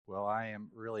Well, I am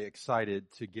really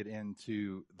excited to get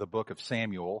into the book of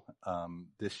Samuel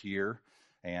this year,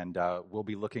 and we'll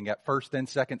be looking at 1st and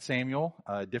 2nd Samuel,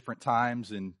 different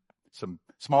times in some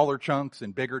smaller chunks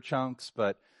and bigger chunks,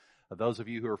 but those of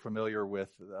you who are familiar with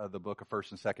the book of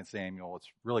 1st and 2nd Samuel, it's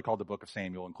really called the book of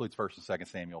Samuel, includes 1st and 2nd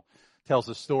Samuel, tells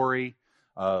the story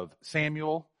of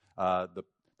Samuel, the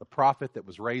prophet that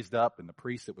was raised up and the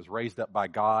priest that was raised up by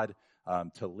God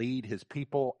to lead his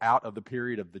people out of the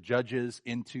period of the judges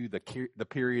into the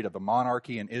period of the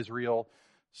monarchy in Israel,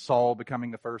 Saul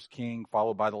becoming the first king,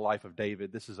 followed by the life of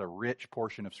David. This is a rich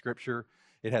portion of Scripture.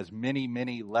 It has many,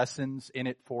 many lessons in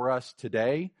it for us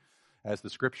today, as the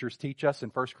Scriptures teach us in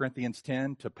 1 Corinthians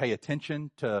 10 to pay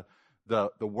attention to the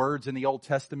words in the Old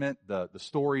Testament, the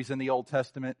stories in the Old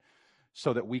Testament,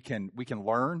 so that we can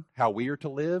learn how we are to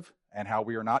live and how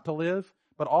we are not to live.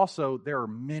 But also, there are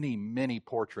many, many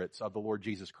portraits of the Lord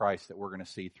Jesus Christ that we're going to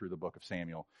see through the book of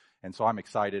Samuel. And so I'm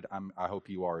excited. I hope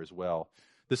you are as well.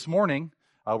 This morning,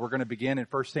 we're going to begin in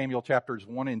 1 Samuel chapters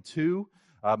 1 and 2,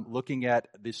 looking at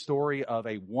the story of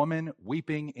a woman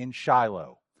weeping in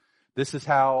Shiloh. This is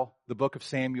how the book of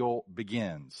Samuel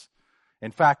begins.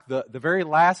 In fact, the very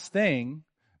last thing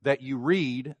that you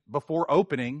read before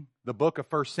opening the book of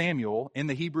 1 Samuel in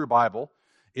the Hebrew Bible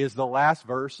is the last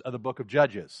verse of the book of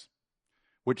Judges,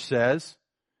 which says,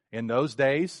 in those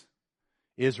days,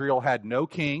 Israel had no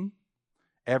king.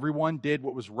 Everyone did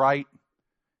what was right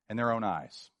in their own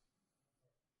eyes.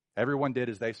 Everyone did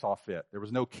as they saw fit. There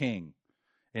was no king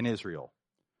in Israel.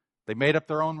 They made up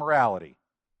their own morality.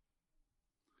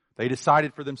 They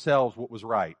decided for themselves what was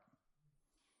right.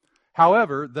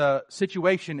 However, the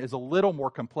situation is a little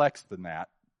more complex than that.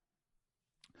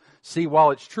 See, while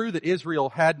it's true that Israel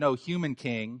had no human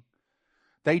king,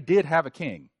 they did have a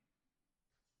king.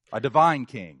 A divine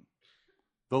king,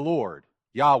 the Lord,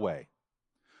 Yahweh.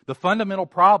 The fundamental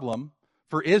problem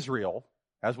for Israel,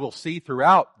 as we'll see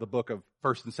throughout the book of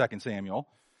 1st and 2nd Samuel,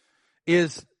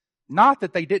 is not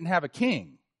that they didn't have a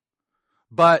king,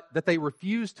 but that they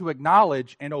refused to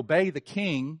acknowledge and obey the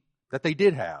king that they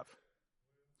did have.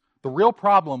 The real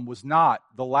problem was not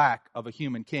the lack of a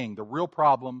human king. The real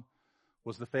problem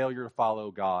was the failure to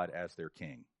follow God as their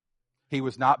king. He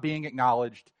was not being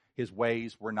acknowledged. His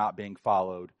ways were not being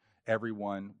followed.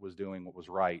 Everyone was doing what was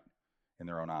right in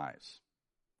their own eyes.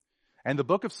 And the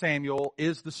book of Samuel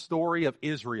is the story of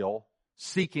Israel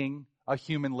seeking a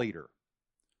human leader.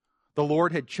 The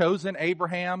Lord had chosen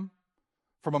Abraham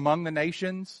from among the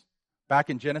nations back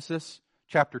in Genesis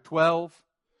chapter 12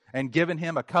 and given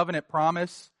him a covenant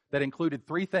promise that included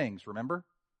 3 things, remember?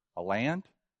 A land,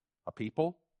 a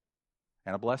people,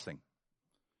 and a blessing.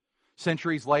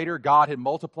 Centuries later, God had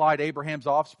multiplied Abraham's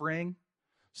offspring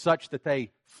such that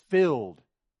they filled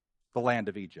the land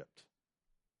of Egypt.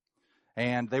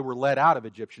 And they were led out of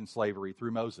Egyptian slavery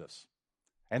through Moses.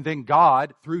 And then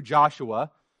God, through Joshua,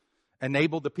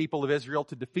 enabled the people of Israel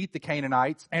to defeat the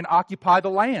Canaanites and occupy the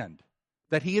land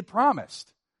that he had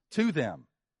promised to them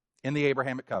in the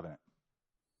Abrahamic covenant.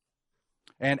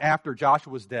 And after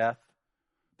Joshua's death,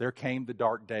 there came the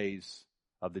dark days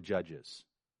of the judges.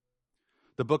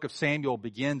 The book of Samuel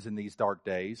begins in these dark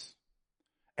days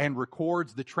and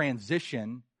records the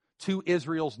transition to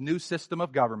Israel's new system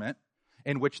of government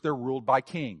in which they're ruled by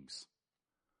kings.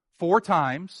 4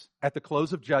 times at the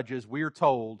close of Judges, we are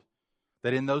told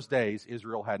that in those days,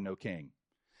 Israel had no king.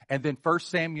 And then 1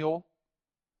 Samuel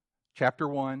chapter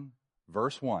 1,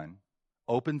 verse 1,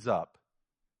 opens up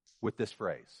with this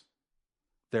phrase: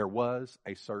 there was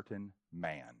a certain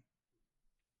man.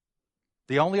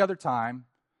 The only other time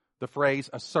the phrase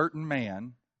 "a certain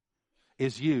man"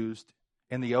 is used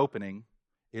in the opening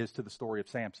is to the story of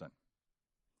Samson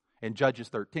in Judges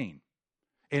 13.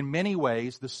 In many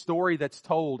ways, the story that's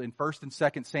told in 1st and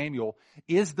 2nd Samuel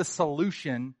is the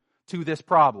solution to this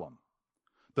problem.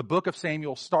 The book of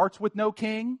Samuel starts with no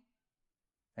king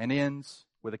and ends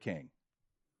with a king.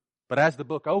 But as the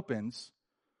book opens,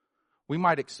 we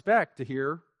might expect to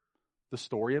hear the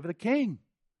story of the king.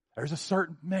 There's a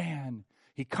certain man.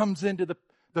 He comes into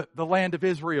the land of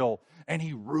Israel, and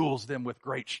he rules them with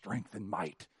great strength and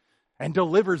might, and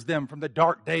delivers them from the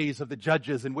dark days of the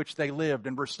judges in which they lived,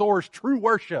 and restores true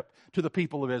worship to the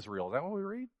people of Israel. Is that what we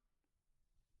read?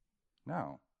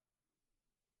 No.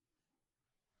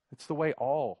 It's the way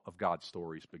all of God's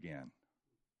stories begin.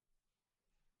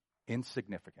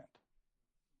 Insignificant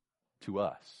to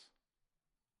us.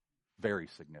 Very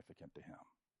significant to him.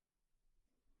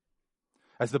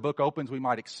 As the book opens, we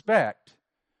might expect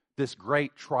this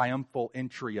great triumphal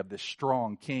entry of this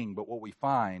strong king, but what we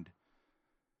find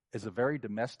is a very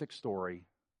domestic story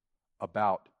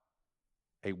about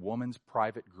a woman's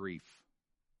private grief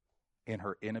in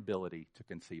her inability to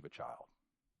conceive a child.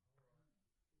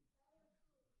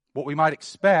 What we might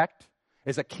expect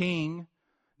is a king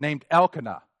named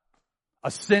Elkanah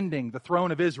ascending the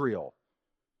throne of Israel.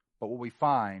 But what we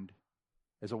find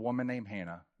is a woman named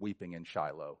Hannah weeping in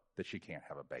Shiloh that she can't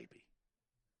have a baby.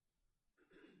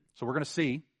 So we're going to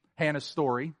see Hannah's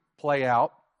story play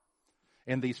out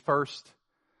in these first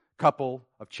couple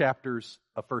of chapters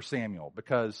of 1 Samuel.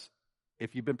 Because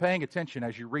if you've been paying attention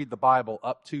as you read the Bible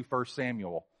up to 1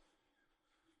 Samuel,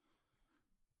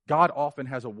 God often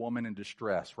has a woman in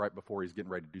distress right before he's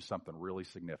getting ready to do something really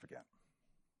significant.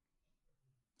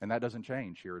 And that doesn't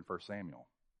change here in 1 Samuel.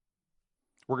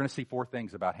 We're going to see four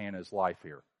things about Hannah's life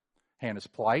here. Hannah's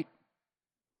plight,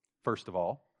 first of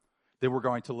all. Then we're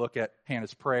going to look at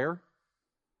Hannah's prayer,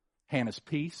 Hannah's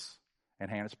peace,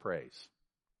 and Hannah's praise.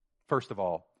 First of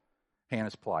all,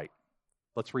 Hannah's plight.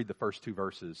 Let's read the first two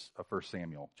verses of 1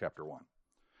 Samuel chapter 1.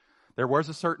 There was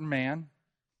a certain man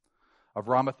of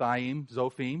Ramathaim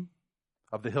Zophim,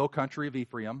 of the hill country of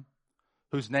Ephraim,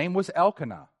 whose name was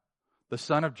Elkanah, the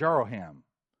son of Jeroham,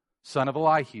 son of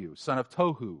Elihu, son of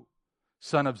Tohu,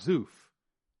 son of Zuph,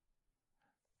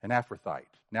 an Ephrathite.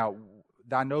 Now,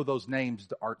 I know those names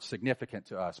aren't significant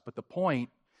to us, but the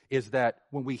point is that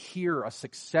when we hear a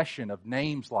succession of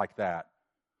names like that,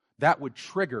 that would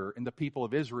trigger in the people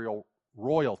of Israel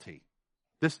royalty.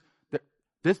 This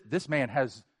man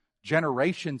has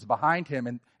generations behind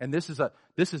him, and this is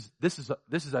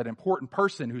an important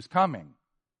person who's coming,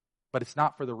 but it's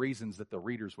not for the reasons that the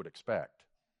readers would expect.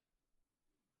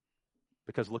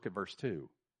 Because look at verse 2.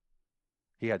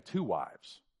 He had two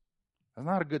wives. That's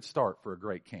not a good start for a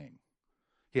great king.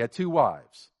 He had two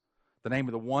wives. The name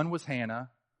of the one was Hannah.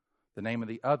 The name of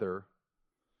the other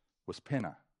was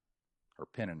Peninnah.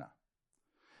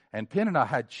 And Peninnah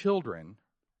had children,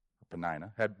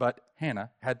 but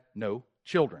Hannah had no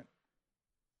children.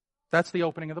 That's the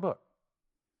opening of the book.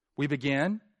 We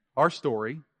begin our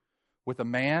story with a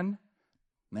man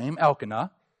named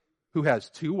Elkanah who has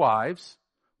two wives,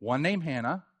 one named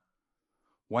Hannah,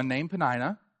 one named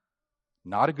Peninnah.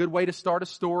 Not a good way to start a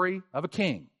story of a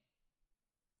king.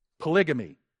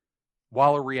 Polygamy,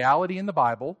 while a reality in the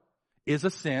Bible, is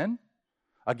a sin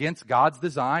against God's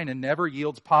design and never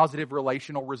yields positive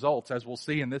relational results, as we'll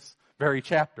see in this very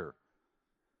chapter.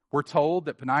 We're told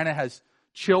that Peninnah has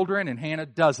children and Hannah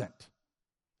doesn't.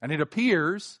 And it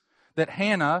appears that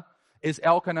Hannah is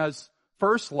Elkanah's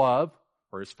first love,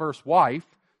 or his first wife,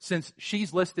 since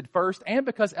she's listed first, and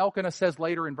because Elkanah says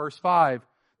later in verse 5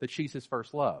 that she's his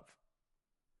first love.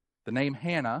 The name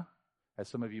Hannah, as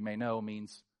some of you may know,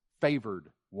 means favored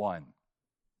one.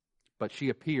 But she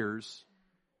appears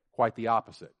quite the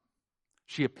opposite.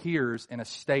 She appears in a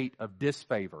state of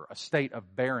disfavor, a state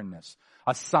of barrenness,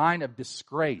 a sign of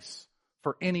disgrace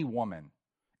for any woman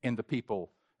in the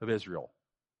people of Israel.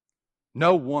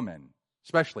 No woman,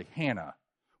 especially Hannah,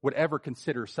 would ever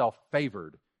consider herself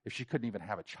favored if she couldn't even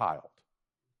have a child.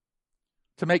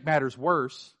 To make matters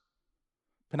worse,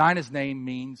 Peninnah's name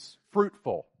means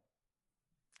fruitful.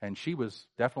 And she was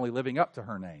definitely living up to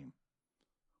her name.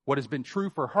 What has been true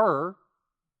for her,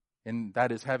 and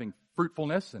that is having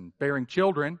fruitfulness and bearing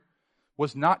children,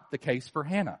 was not the case for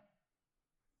Hannah.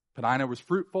 Peninnah was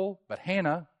fruitful, but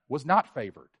Hannah was not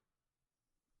favored.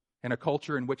 In a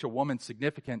culture in which a woman's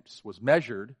significance was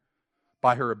measured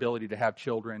by her ability to have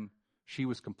children, she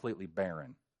was completely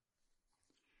barren.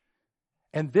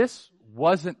 And this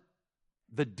wasn't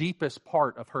the deepest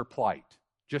part of her plight,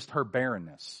 just her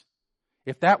barrenness.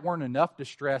 If that weren't enough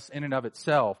distress in and of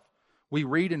itself, we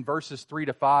read in verses 3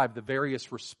 to 5 the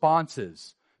various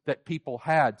responses that people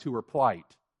had to her plight.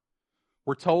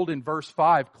 We're told in verse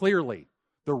 5 clearly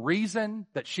the reason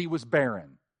that she was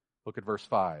barren. Look at verse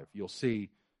 5. You'll see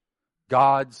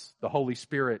God's, the Holy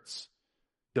Spirit's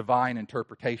divine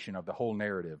interpretation of the whole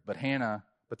narrative. But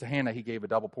to Hannah he gave a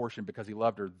double portion because he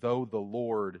loved her, though the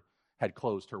Lord had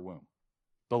closed her womb.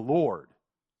 The Lord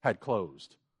had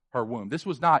closed her womb. This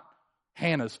was not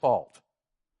Hannah's fault.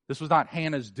 This was not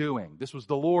Hannah's doing. This was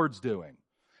the Lord's doing.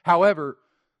 However,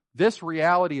 this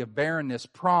reality of barrenness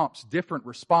prompts different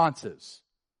responses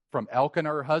from Elkanah,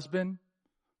 her husband,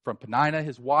 from Peninnah,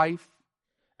 his wife,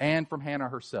 and from Hannah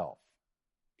herself.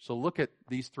 So look at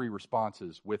these three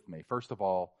responses with me. First of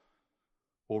all,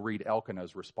 we'll read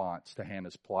Elkanah's response to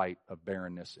Hannah's plight of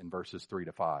barrenness in verses 3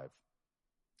 to 5.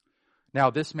 Now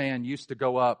this man used to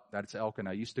go up, that's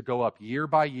Elkanah, used to go up year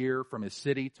by year from his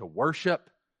city to worship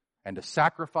and to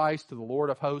sacrifice to the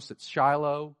Lord of hosts at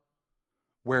Shiloh,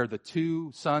 where the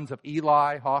two sons of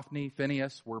Eli, Hophni,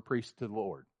 Phinehas, were priests to the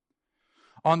Lord.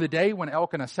 On the day when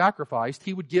Elkanah sacrificed,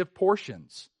 he would give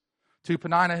portions to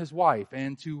Peninnah his wife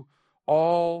and to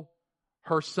all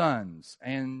her sons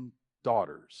and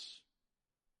daughters.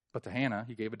 But to Hannah,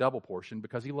 he gave a double portion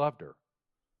because he loved her,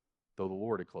 though the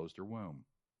Lord had closed her womb.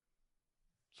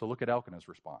 So look at Elkanah's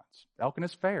response.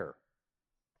 Elkanah's fair.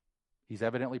 He's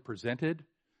evidently presented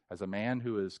as a man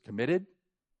who is committed,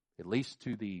 at least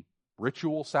to the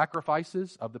ritual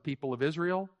sacrifices of the people of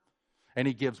Israel. And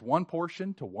he gives one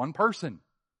portion to one person.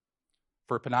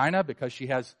 For Peninnah, because she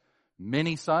has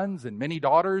many sons and many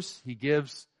daughters, he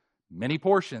gives many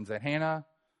portions. And Hannah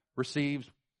receives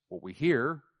what we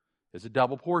hear is a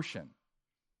double portion.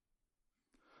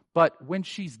 But when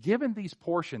she's given these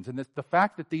portions, and the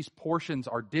fact that these portions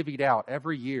are divvied out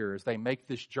every year as they make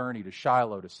this journey to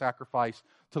Shiloh to sacrifice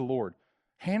to the Lord,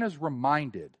 Hannah's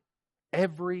reminded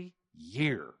every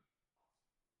year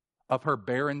of her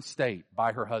barren state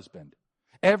by her husband.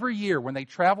 Every year when they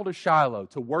travel to Shiloh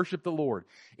to worship the Lord,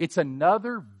 it's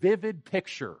another vivid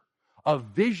picture, a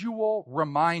visual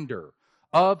reminder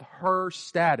of her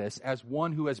status as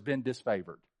one who has been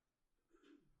disfavored.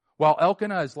 While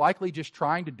Elkanah is likely just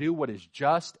trying to do what is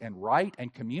just and right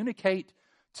and communicate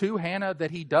to Hannah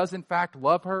that he does in fact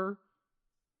love her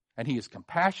and he is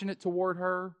compassionate toward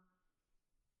her,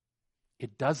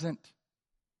 it doesn't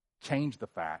change the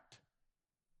fact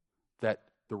that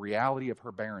the reality of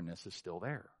her barrenness is still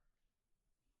there.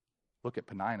 Look at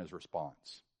Peninnah's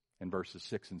response in verses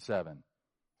 6 and 7.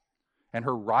 And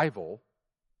her rival,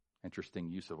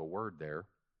 interesting use of a word there,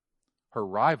 her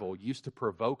rival used to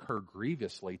provoke her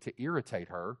grievously to irritate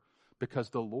her because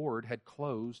the Lord had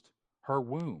closed her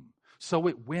womb. So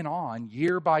it went on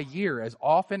year by year. As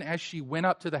often as she went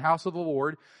up to the house of the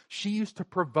Lord, she used to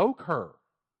provoke her.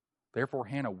 Therefore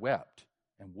Hannah wept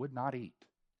and would not eat.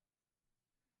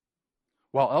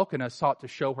 While Elkanah sought to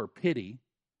show her pity,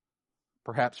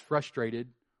 perhaps frustrated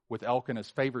with Elkanah's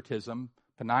favoritism,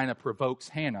 Peninnah provokes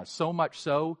Hannah, so much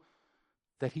so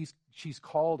that she's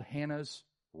called Hannah's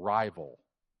rival.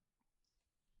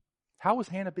 How was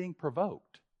Hannah being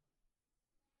provoked?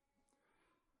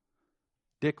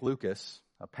 Dick Lucas,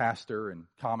 a pastor and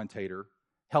commentator,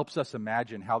 helps us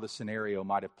imagine how the scenario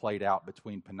might have played out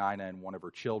between Peninnah and one of her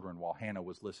children while Hannah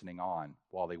was listening on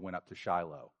while they went up to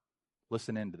Shiloh.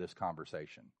 Listen into this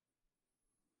conversation.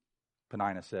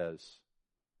 Peninnah says,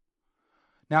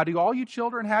 "Now, do all you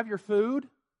children have your food?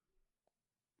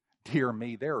 Dear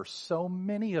me, there are so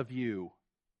many of you.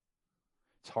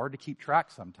 It's hard to keep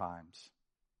track sometimes.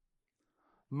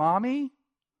 Mommy,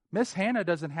 Miss Hannah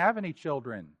doesn't have any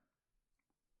children."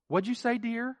 What'd you say,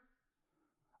 dear?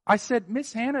 I said,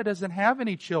 Miss Hannah doesn't have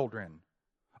any children.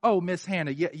 Oh, Miss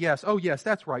Hannah, yes. Oh, yes,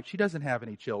 that's right. She doesn't have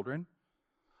any children.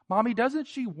 Mommy, doesn't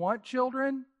she want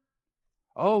children?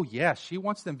 Oh, yes, she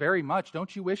wants them very much.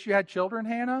 Don't you wish you had children,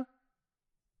 Hannah?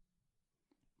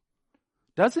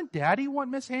 Doesn't Daddy want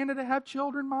Miss Hannah to have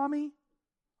children, Mommy?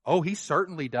 Oh, he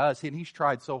certainly does, and he's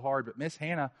tried so hard. But Miss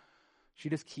Hannah, she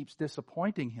just keeps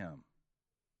disappointing him.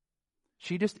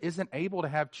 She just isn't able to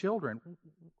have children.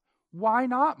 Why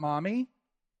not, Mommy?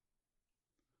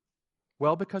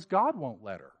 Well, because God won't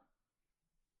let her.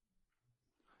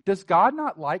 Does God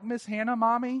not like Miss Hannah,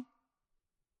 Mommy?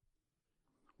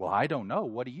 Well, I don't know.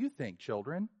 What do you think,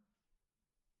 children?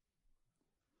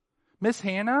 Miss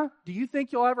Hannah, do you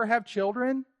think you'll ever have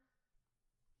children?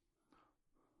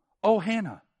 Oh,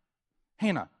 Hannah,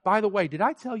 by the way, did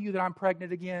I tell you that I'm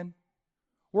pregnant again?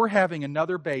 We're having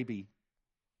another baby.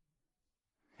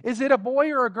 Is it a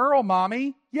boy or a girl,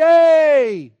 Mommy?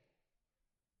 Yay!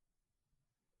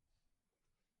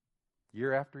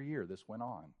 Year after year, this went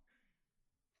on.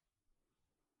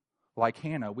 Like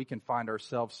Hannah, we can find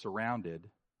ourselves surrounded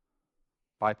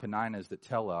by Peninnahs that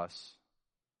tell us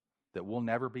that we'll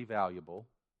never be valuable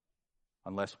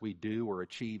unless we do or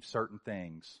achieve certain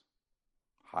things.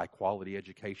 High quality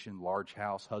education, large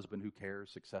house, husband who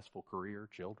cares, successful career,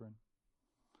 children.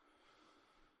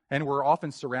 And we're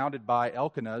often surrounded by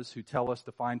Elkanahs who tell us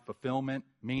to find fulfillment,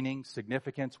 meaning,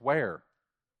 significance where?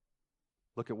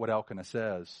 Look at what Elkanah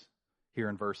says here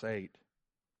in verse 8.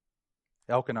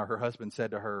 Elkanah, her husband,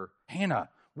 said to her, Hannah,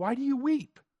 why do you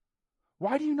weep?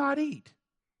 Why do you not eat?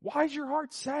 Why is your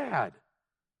heart sad?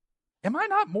 Am I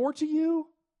not more to you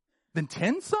than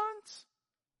 10 sons?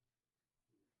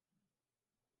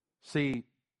 See,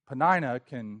 Peninnah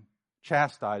can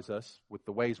chastise us with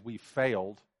the ways we've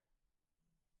failed,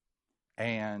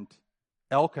 and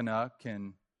Elkanah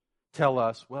can tell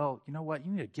us, well, you know what,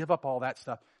 you need to give up all that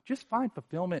stuff. Just find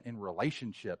fulfillment in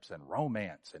relationships and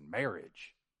romance and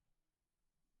marriage.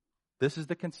 This is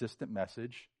the consistent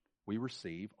message we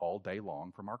receive all day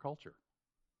long from our culture.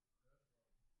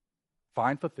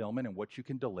 Find fulfillment in what you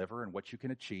can deliver and what you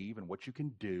can achieve and what you can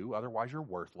do, otherwise you're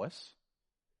worthless.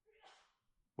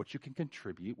 What you can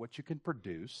contribute, what you can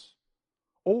produce.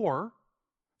 or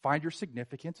find your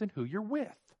significance in who you're with.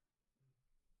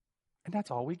 And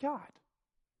that's all we got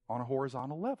on a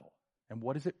horizontal level. And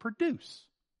what does it produce?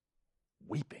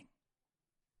 Weeping.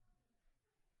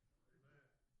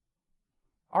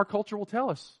 Our culture will tell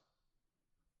us,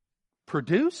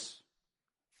 produce,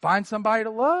 find somebody to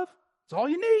love, it's all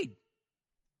you need.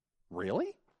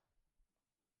 Really?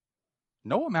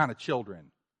 No amount of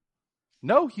children,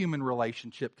 no human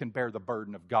relationship can bear the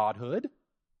burden of godhood.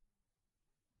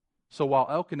 So while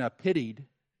Elkanah pitied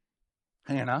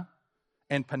Hannah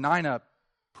and Peninnah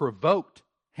provoked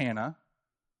Hannah,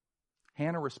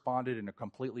 Hannah responded in a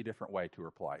completely different way to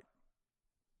her plight.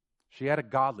 She had a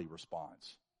godly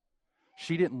response.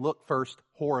 She didn't look first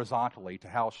horizontally to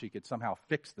how she could somehow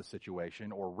fix the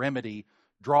situation or remedy,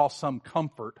 draw some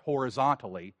comfort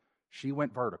horizontally. She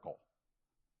went vertical.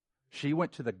 She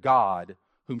went to the God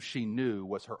whom she knew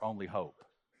was her only hope.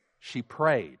 She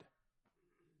prayed.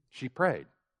 She prayed.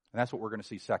 And that's what we're going to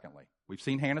see secondly. We've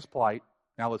seen Hannah's plight.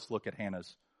 Now let's look at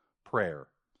Hannah's prayer.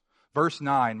 Verse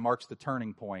 9 marks the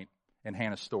turning point in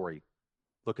Hannah's story.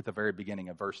 Look at the very beginning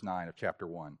of verse 9 of chapter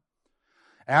 1.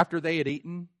 After they had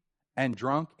eaten and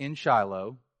drunk in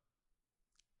Shiloh,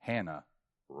 Hannah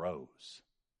rose.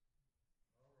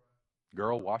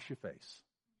 Girl, wash your face.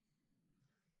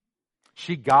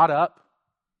 She got up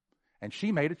and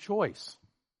she made a choice.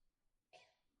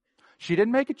 She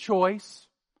didn't make a choice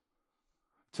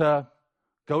to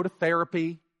go to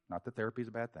therapy. Not that therapy is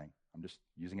a bad thing. I'm just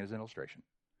using it as an illustration.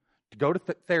 To go to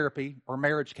therapy or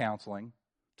marriage counseling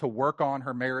to work on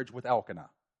her marriage with Elkanah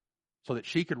so that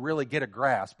she could really get a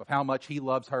grasp of how much he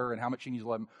loves her and how much she needs to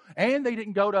love him. And they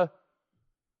didn't go to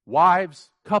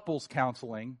couples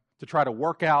counseling to try to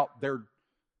work out their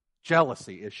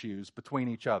jealousy issues between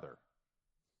each other.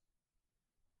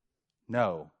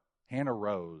 No, Hannah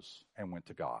rose and went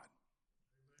to God.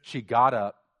 She got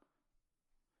up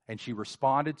and she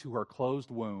responded to her closed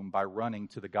womb by running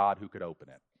to the God who could open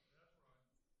it.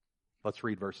 Let's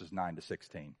read verses 9 to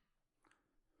 16.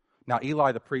 Now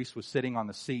Eli the priest was sitting on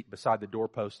the seat beside the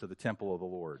doorpost of the temple of the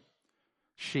Lord.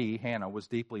 She, Hannah, was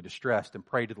deeply distressed and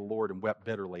prayed to the Lord and wept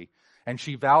bitterly. And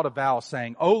she vowed a vow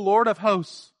saying, O Lord of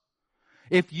hosts,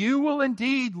 if you will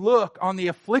indeed look on the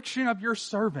affliction of your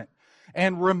servant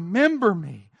and remember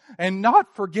me and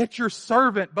not forget your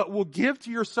servant, but will give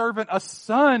to your servant a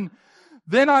son,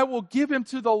 then I will give him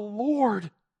to the Lord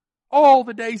all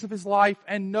the days of his life,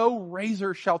 and no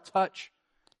razor shall touch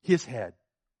his head.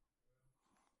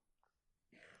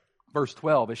 Verse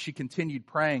 12, as she continued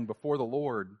praying before the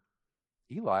Lord,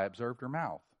 Eli observed her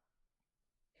mouth.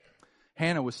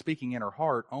 Hannah was speaking in her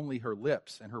heart, only her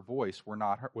lips and her voice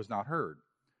was not heard.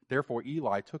 Therefore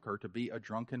Eli took her to be a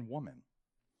drunken woman.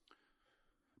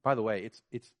 By the way,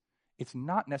 it's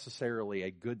not necessarily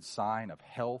a good sign of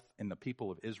health in the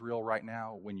people of Israel right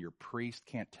now when your priest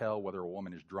can't tell whether a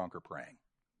woman is drunk or praying.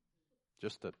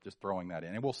 Just throwing that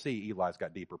in. And we'll see Eli's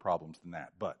got deeper problems than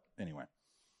that. But anyway.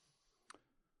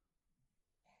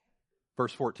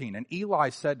 Verse 14, and Eli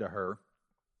said to her,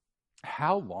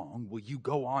 how long will you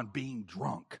go on being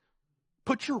drunk?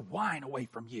 Put your wine away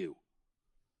from you.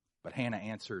 But Hannah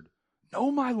answered,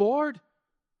 no, my Lord,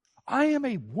 I am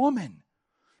a woman,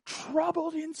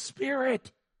 troubled in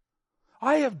spirit.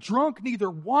 I have drunk neither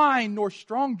wine nor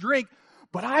strong drink,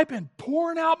 but I've been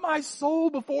pouring out my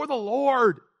soul before the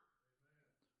Lord.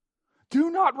 Do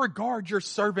not regard your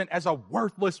servant as a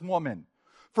worthless woman,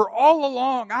 for all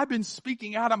along I've been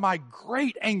speaking out of my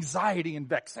great anxiety and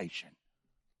vexation.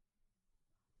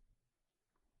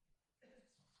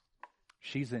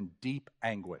 She's in deep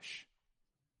anguish.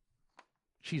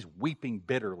 She's weeping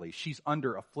bitterly. She's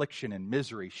under affliction and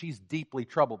misery. She's deeply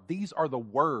troubled. These are the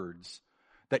words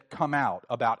that come out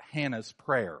about Hannah's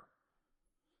prayer.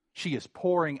 She is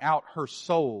pouring out her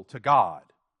soul to God.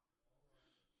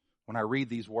 When I read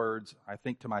these words, I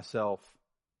think to myself,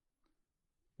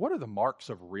 what are the marks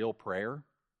of real prayer?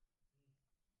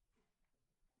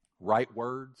 Right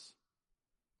words,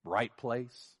 right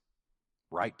place,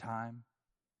 right time.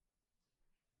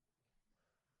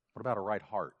 What about a right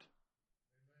heart?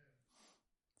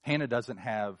 Hannah doesn't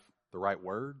have the right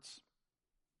words.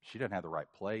 She doesn't have the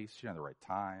right place. She doesn't have the right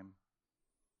time.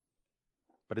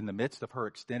 But in the midst of her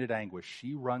extended anguish,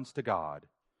 she runs to God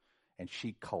and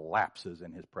she collapses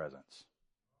in his presence.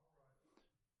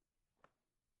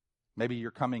 Maybe you're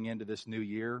coming into this new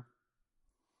year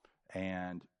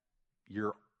and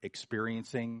you're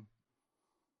experiencing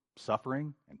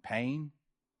suffering and pain,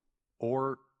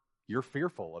 or you're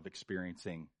fearful of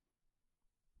experiencing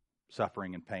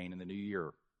suffering and pain in the new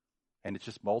year. And it's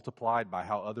just multiplied by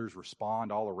how others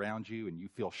respond all around you and you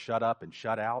feel shut up and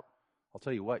shut out. I'll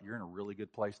tell you what, you're in a really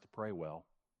good place to pray well.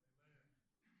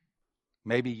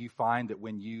 Maybe you find that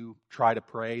when you try to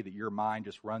pray that your mind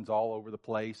just runs all over the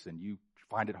place and you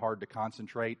find it hard to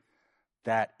concentrate.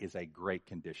 That is a great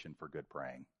condition for good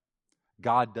praying.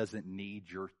 God doesn't need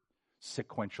your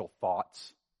sequential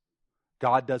thoughts.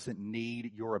 God doesn't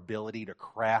need your ability to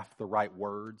craft the right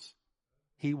words.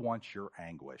 He wants your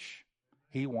anguish.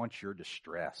 He wants your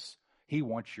distress. He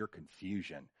wants your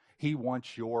confusion. He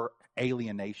wants your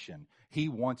alienation. He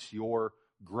wants your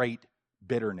great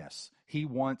bitterness. He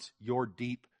wants your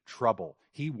deep trouble.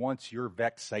 He wants your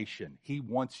vexation. He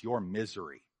wants your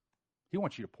misery. He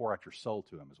wants you to pour out your soul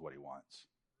to him is what he wants.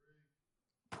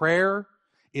 Prayer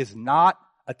is not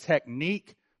a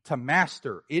technique to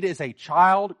master. It is a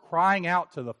child crying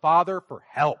out to the Father for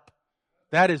help.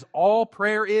 That is all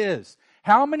prayer is.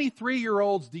 How many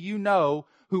 3-year-olds do you know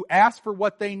who ask for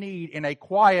what they need in a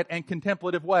quiet and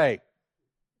contemplative way?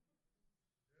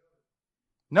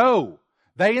 No.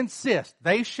 They insist.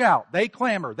 They shout. They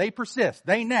clamor. They persist.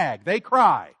 They nag. They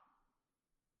cry.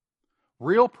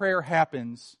 Real prayer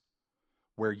happens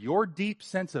where your deep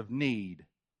sense of need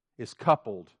is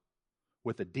coupled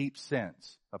with a deep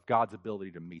sense of God's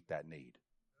ability to meet that need.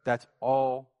 That's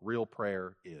all real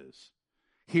prayer is.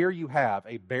 Here you have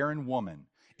a barren woman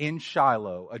in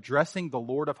Shiloh addressing the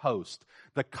Lord of hosts,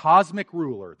 the cosmic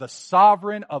ruler, the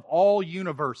sovereign of all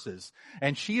universes,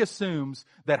 and she assumes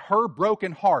that her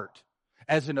broken heart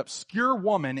as an obscure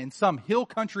woman in some hill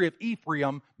country of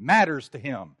Ephraim matters to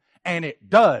him. And it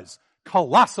does,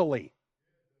 colossally.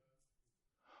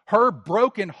 Her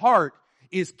broken heart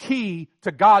is key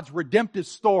to God's redemptive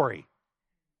story.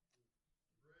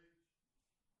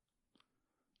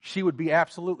 She would be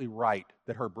absolutely right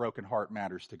that her broken heart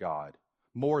matters to God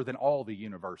more than all the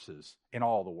universes in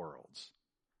all the worlds.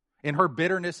 In her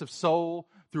bitterness of soul,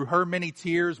 through her many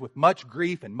tears, with much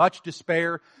grief and much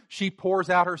despair, she pours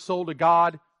out her soul to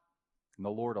God, and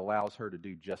the Lord allows her to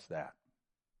do just that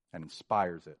and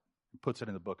inspires it and puts it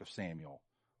in the book of Samuel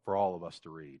for all of us to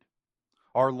read.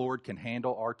 Our Lord can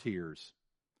handle our tears.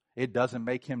 It doesn't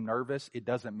make him nervous. It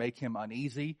doesn't make him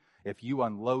uneasy. If you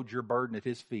unload your burden at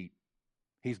his feet,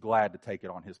 he's glad to take it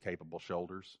on his capable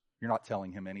shoulders. You're not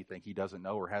telling him anything he doesn't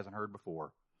know or hasn't heard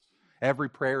before. Every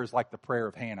prayer is like the prayer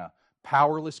of Hannah.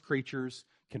 Powerless creatures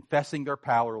confessing their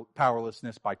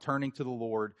powerlessness by turning to the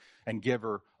Lord and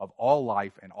giver of all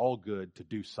life and all good to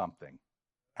do something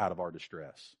out of our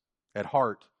distress. At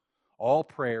heart, all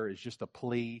prayer is just a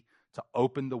plea to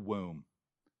open the womb.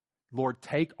 Lord,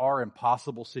 take our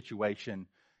impossible situation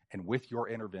and with your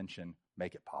intervention,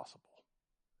 make it possible.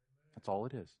 That's all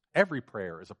it is. Every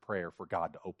prayer is a prayer for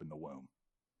God to open the womb,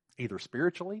 either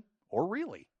spiritually or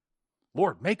really.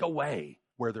 Lord, make a way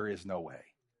where there is no way.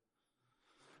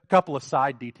 A couple of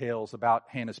side details about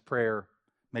Hannah's prayer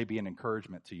may be an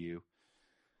encouragement to you.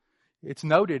 It's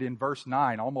noted in verse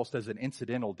 9, almost as an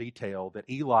incidental detail, that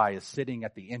Eli is sitting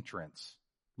at the entrance,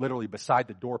 literally beside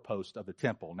the doorpost of the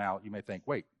temple. Now, you may think,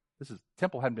 wait,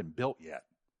 temple hadn't been built yet,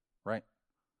 right?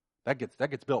 That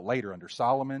gets built later under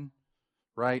Solomon,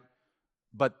 right?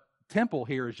 But temple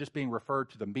here is just being referred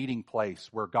to the meeting place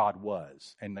where God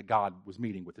was, and that God was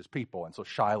meeting with his people. And so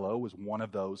Shiloh was one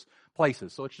of those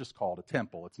places. So it's just called a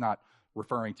temple. It's not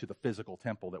referring to the physical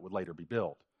temple that would later be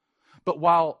built. But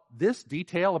while this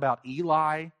detail about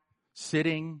Eli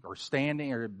sitting or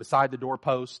standing or beside the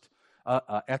doorpost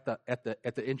at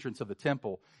the entrance of the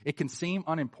temple, it can seem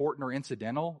unimportant or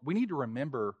incidental, we need to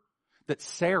remember that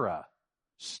Sarah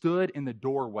stood in the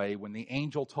doorway when the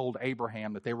angel told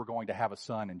Abraham that they were going to have a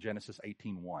son in Genesis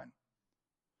 18:1.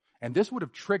 And this would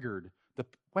have triggered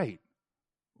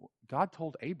God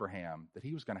told Abraham that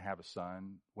he was going to have a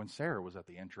son when Sarah was at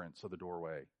the entrance of the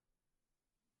doorway.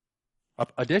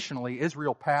 Additionally,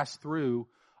 Israel passed through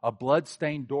a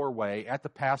blood-stained doorway at the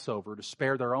Passover to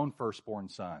spare their own firstborn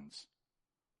sons,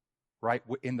 right,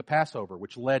 in the Passover,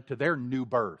 which led to their new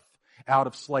birth out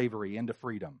of slavery into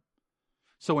freedom.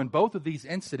 So in both of these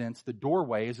incidents, the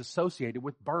doorway is associated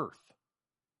with birth.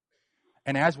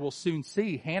 And as we'll soon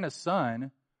see, Hannah's son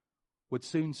would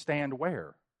soon stand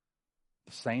where?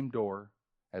 The same door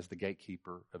as the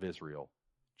gatekeeper of Israel,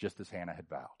 just as Hannah had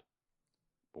vowed.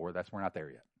 Boy, we're not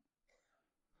there yet.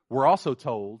 We're also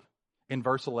told in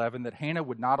verse 11 that Hannah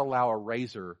would not allow a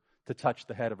razor to touch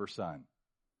the head of her son,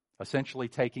 essentially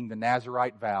taking the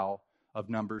Nazirite vow of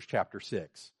Numbers chapter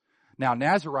 6. Now,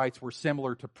 Nazirites were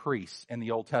similar to priests in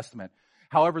the Old Testament.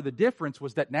 However, the difference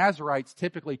was that Nazirites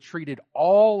typically treated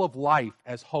all of life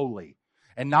as holy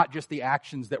and not just the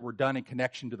actions that were done in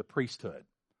connection to the priesthood.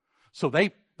 So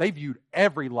they viewed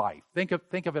every life. Think of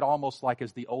it almost like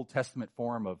as the Old Testament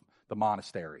form of the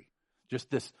monastery.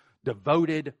 Just this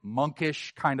devoted,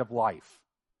 monkish kind of life.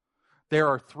 There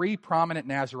are 3 prominent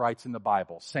Nazirites in the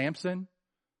Bible: Samson,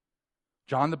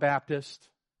 John the Baptist,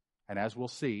 and as we'll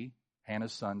see,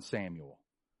 Hannah's son Samuel.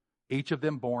 Each of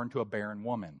them born to a barren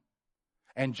woman.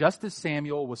 And just as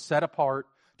Samuel was set apart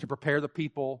to prepare the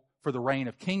people for the reign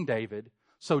of King David,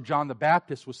 so John the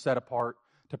Baptist was set apart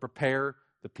to prepare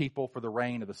the people for the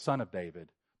reign of the Son of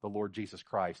David, the Lord Jesus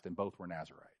Christ, and both were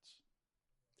Nazirites.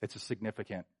 It's a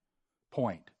significant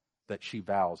point that she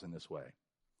vows in this way.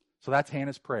 So that's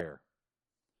Hannah's prayer.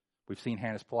 We've seen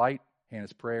Hannah's plight,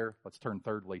 Hannah's prayer. Let's turn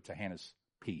thirdly to Hannah's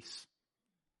peace.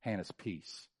 Hannah's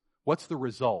peace. What's the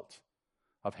result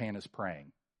of Hannah's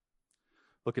praying?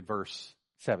 Look at verse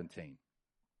 17.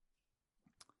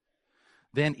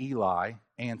 Then Eli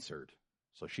answered.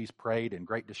 So she's prayed in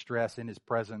great distress in his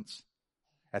presence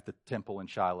at the temple in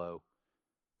Shiloh.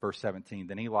 Verse 17.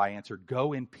 Then Eli answered,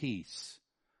 "Go in peace,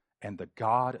 and the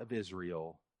God of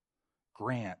Israel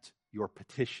grant your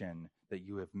petition that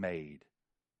you have made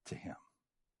to him."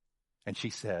 And she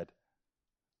said,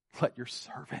 "Let your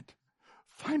servant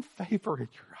find favor in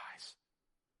your eyes."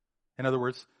 In other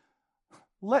words,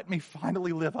 let me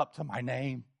finally live up to my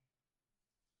name.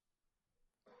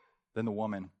 Then the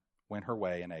woman went her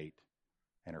way and ate,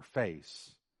 and her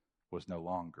face was no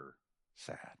longer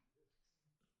sad.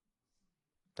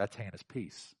 That's Hannah's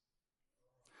peace.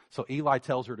 So Eli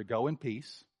tells her to go in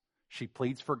peace. She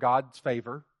pleads for God's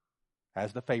favor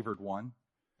as the favored one.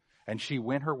 And she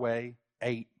went her way,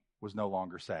 ate, was no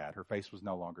longer sad. Her face was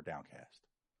no longer downcast.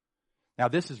 Now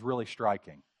this is really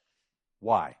striking.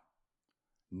 Why?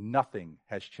 Nothing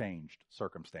has changed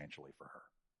circumstantially for her.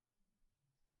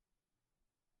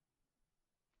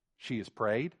 She has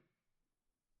prayed,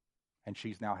 and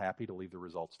she's now happy to leave the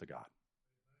results to God.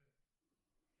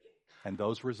 And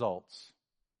those results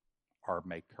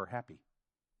make her happy,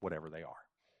 whatever they are.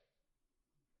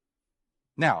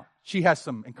 Now, she has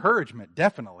some encouragement,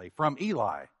 definitely, from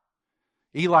Eli.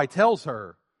 Eli tells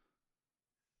her,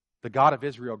 "The God of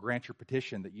Israel grant your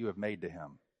petition that you have made to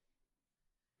him."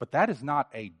 But that is not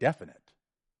a definite.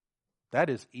 That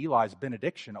is Eli's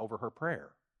benediction over her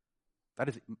prayer. That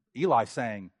is Eli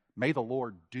saying, "May the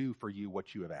Lord do for you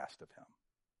what you have asked of him."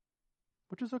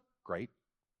 Which is a great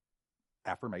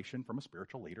affirmation from a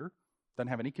spiritual leader. Doesn't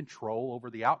have any control over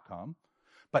the outcome.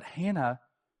 But Hannah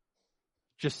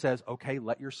just says, "Okay,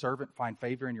 let your servant find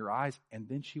favor in your eyes." And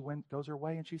then she goes her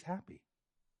way and she's happy.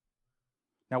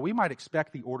 Now we might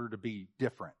expect the order to be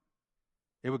different.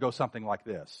 It would go something like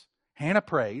this. Hannah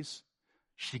prays,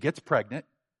 she gets pregnant,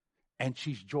 and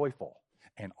she's joyful.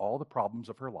 And all the problems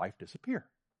of her life disappear.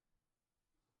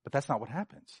 But that's not what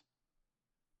happens.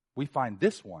 We find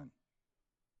this one.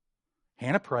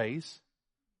 Hannah prays,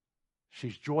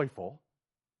 she's joyful,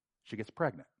 she gets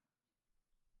pregnant.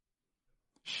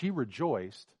 She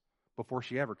rejoiced before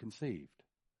she ever conceived.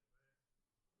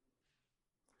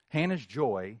 Hannah's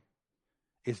joy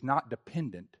is not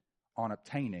dependent on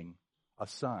obtaining a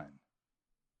son.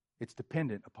 It's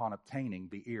dependent upon obtaining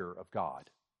the ear of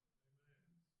God.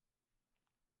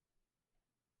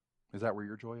 Is that where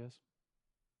your joy is?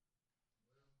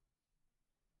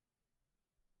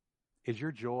 Is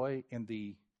your joy in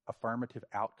the affirmative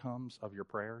outcomes of your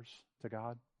prayers to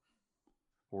God?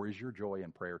 Or is your joy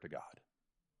in prayer to God?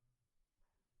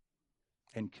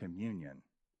 In communion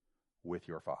with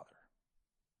your Father?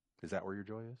 Is that where your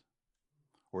joy is?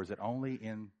 Or is it only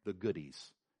in the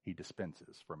goodies he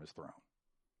dispenses from his throne?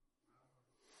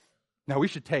 Now we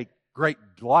should take great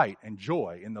delight and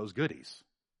joy in those goodies.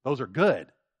 Those are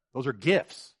good. Those are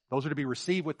gifts. Those are to be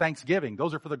received with thanksgiving.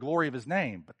 Those are for the glory of his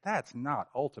name. But that's not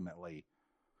ultimately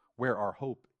where our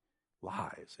hope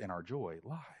lies and our joy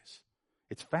lies.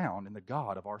 It's found in the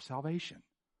God of our salvation.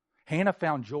 Hannah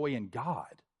found joy in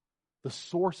God, the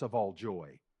source of all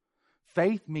joy.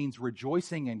 Faith means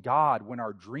rejoicing in God when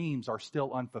our dreams are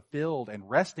still unfulfilled and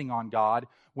resting on God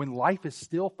when life is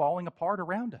still falling apart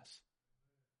around us.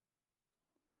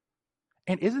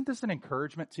 And isn't this an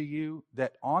encouragement to you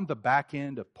that on the back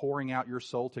end of pouring out your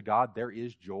soul to God, there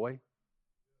is joy?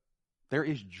 There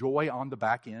is joy on the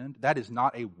back end. That is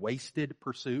not a wasted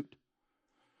pursuit.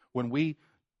 When we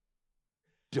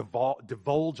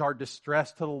divulge our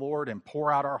distress to the Lord and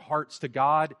pour out our hearts to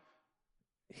God,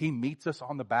 he meets us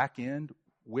on the back end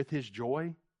with his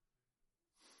joy.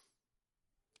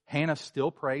 Hannah still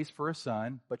prays for a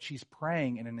son, but she's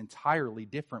praying in an entirely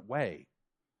different way.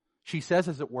 She says,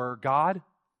 as it were, "God,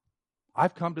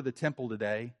 I've come to the temple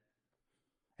today,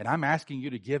 and I'm asking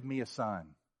you to give me a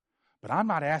son. But I'm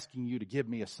not asking you to give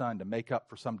me a son to make up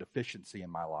for some deficiency in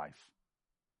my life.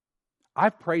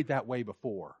 I've prayed that way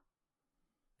before.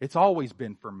 It's always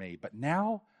been for me. But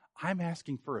now I'm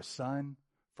asking for a son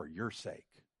for your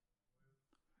sake.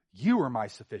 You are my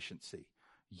sufficiency.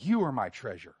 You are my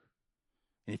treasure.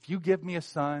 And if you give me a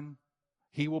son,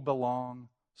 he will belong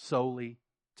solely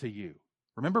to you.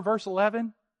 Remember verse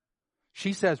 11?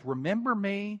 She says, remember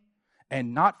me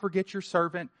and not forget your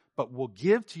servant, but will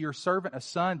give to your servant a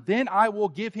son. Then I will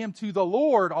give him to the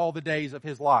Lord all the days of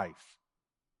his life.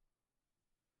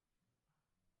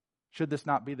 Should this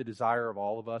not be the desire of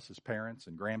all of us as parents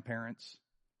and grandparents,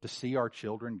 to see our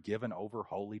children given over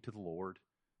wholly to the Lord?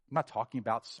 I'm not talking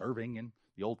about serving in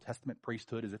the Old Testament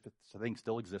priesthood as if the thing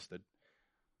still existed.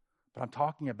 But I'm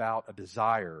talking about a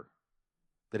desire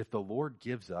that if the Lord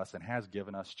gives us and has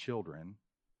given us children,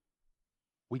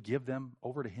 we give them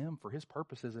over to Him for His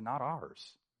purposes and not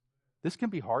ours. This can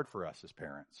be hard for us as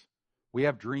parents. We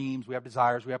have dreams, we have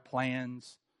desires, we have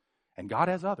plans, and God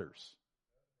has others.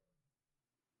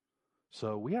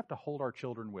 So we have to hold our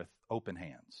children with open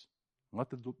hands and let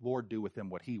the Lord do with them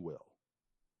what He will.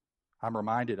 I'm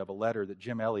reminded of a letter that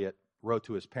Jim Elliot wrote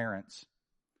to his parents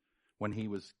when he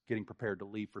was getting prepared to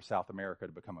leave for South America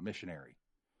to become a missionary.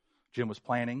 Jim was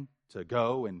planning to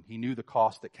go, and he knew the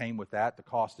cost that came with that, the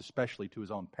cost especially to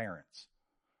his own parents.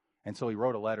 And so he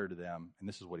wrote a letter to them, and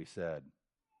this is what he said.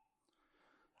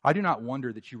 I do not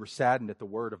wonder that you were saddened at the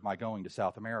word of my going to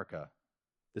South America.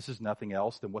 This is nothing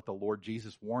else than what the Lord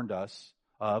Jesus warned us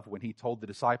of when He told the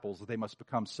disciples that they must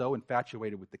become so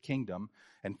infatuated with the kingdom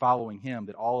and following Him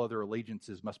that all other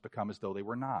allegiances must become as though they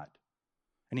were not.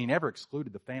 And He never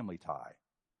excluded the family tie.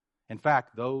 In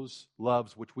fact, those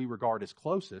loves which we regard as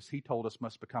closest, He told us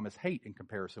must become as hate in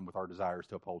comparison with our desires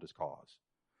to uphold His cause.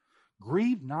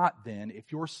 Grieve not then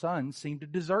if your sons seem to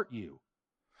desert you,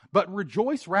 but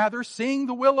rejoice rather, seeing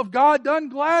the will of God done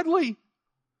gladly.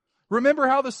 Remember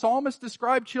how the psalmist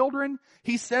described children?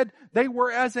 He said they were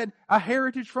as a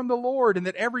heritage from the Lord, and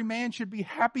that every man should be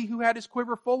happy who had his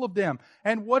quiver full of them.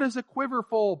 And what is a quiver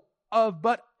full of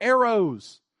but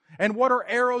arrows? And what are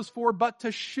arrows for but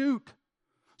to shoot?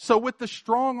 So with the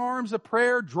strong arms of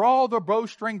prayer, draw the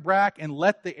bowstring back and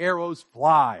let the arrows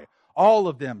fly, all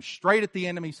of them straight at the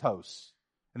enemy's hosts.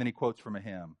 And then he quotes from a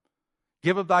hymn.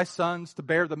 Give of thy sons to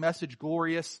bear the message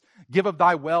glorious. Give of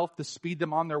thy wealth to speed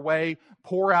them on their way.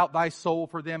 Pour out thy soul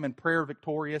for them in prayer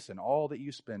victorious. And all that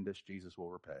you spend us, Jesus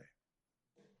will repay.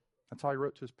 That's how he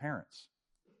wrote to his parents,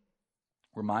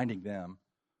 reminding them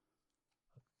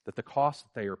that the cost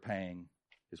that they are paying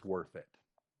is worth it.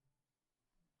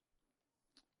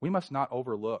 We must not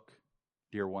overlook,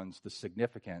 dear ones, the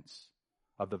significance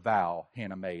of the vow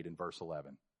Hannah made in verse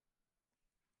 11.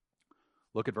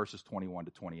 Look at verses 21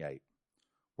 to 28.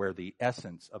 Where the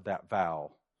essence of that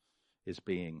vow is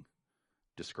being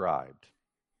described.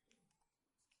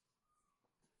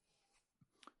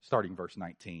 Starting verse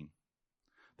 19.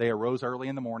 They arose early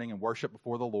in the morning and worshiped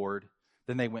before the Lord.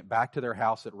 Then they went back to their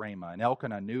house at Ramah. And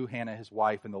Elkanah knew Hannah his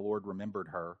wife, and the Lord remembered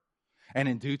her. And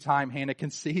in due time Hannah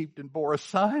conceived and bore a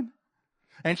son.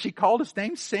 And she called his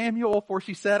name Samuel, for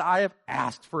she said, I have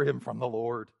asked for him from the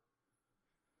Lord.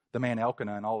 The man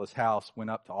Elkanah and all his house went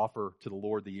up to offer to the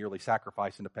Lord the yearly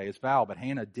sacrifice and to pay his vow. But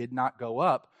Hannah did not go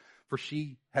up, for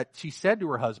she said to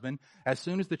her husband, as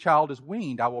soon as the child is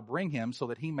weaned, I will bring him so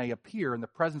that he may appear in the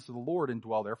presence of the Lord and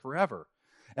dwell there forever.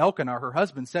 Elkanah, her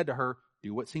husband, said to her,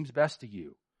 do what seems best to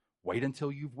you. Wait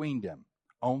until you've weaned him.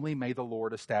 Only may the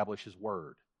Lord establish his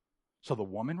word. So the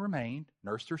woman remained,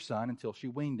 nursed her son until she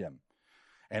weaned him.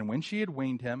 And when she had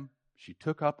weaned him, she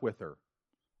took up with her,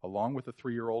 along with a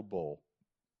 3-year-old bull,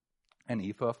 an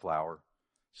ephah of flour,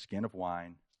 skin of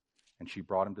wine, and she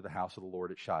brought him to the house of the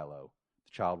Lord at Shiloh.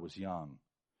 The child was young.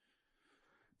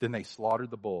 Then they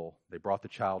slaughtered the bull. They brought the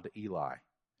child to Eli.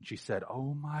 And she said,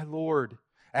 Oh, my Lord,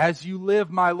 as you live,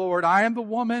 my Lord, I am the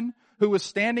woman who was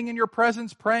standing in your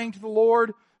presence praying to the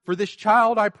Lord. For this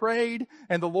child I prayed,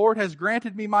 and the Lord has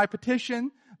granted me my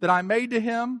petition that I made to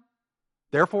him.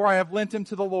 Therefore I have lent him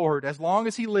to the Lord. As long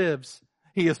as he lives,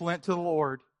 he is lent to the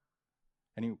Lord.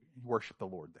 And he worshiped the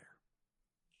Lord there.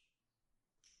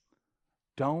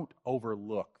 Don't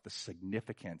overlook the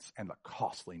significance and the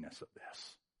costliness of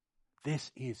this.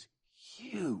 This is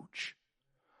huge.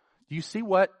 Do you see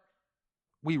what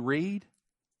we read?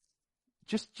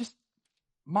 Just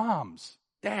moms,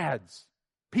 dads,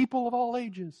 people of all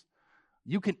ages.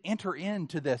 You can enter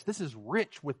into this. This is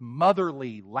rich with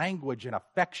motherly language and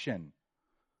affection.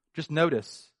 Just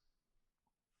notice,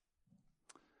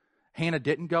 Hannah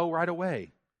didn't go right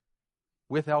away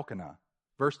with Elkanah.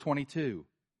 Verse 22.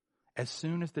 As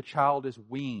soon as the child is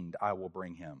weaned, I will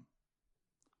bring him.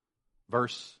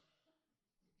 Verse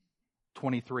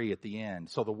 23 at the end.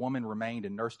 So the woman remained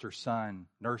and nursed her son,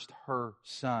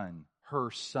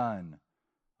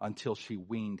 until she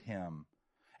weaned him.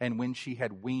 And when she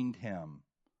had weaned him,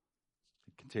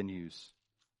 it continues,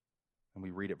 And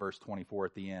we read at verse 24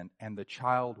 at the end, and the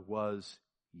child was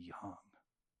young.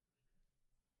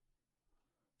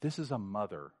 This is a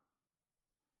mother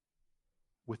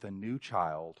with a new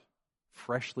child,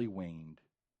 freshly weaned,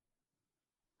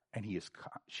 and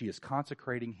she is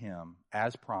consecrating him,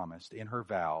 as promised in her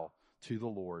vow, to the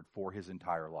Lord for his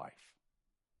entire life.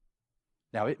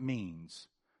 Now it means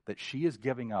that she is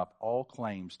giving up all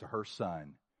claims to her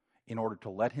son in order to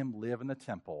let him live in the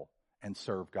temple and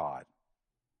serve God.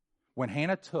 When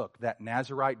Hannah took that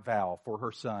Nazirite vow for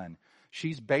her son,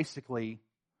 she's basically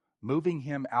moving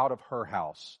him out of her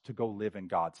house to go live in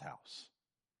God's house.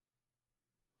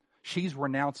 She's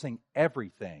renouncing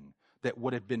everything that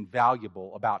would have been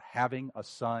valuable about having a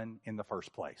son in the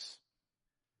first place.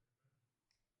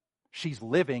 She's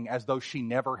living as though she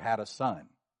never had a son.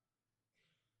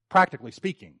 Practically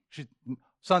speaking,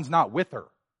 son's not with her,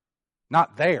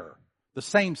 not there. The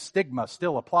same stigma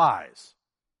still applies.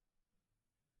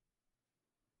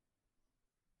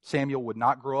 Samuel would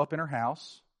not grow up in her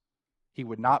house. He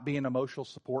would not be an emotional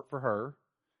support for her.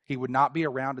 He would not be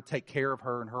around to take care of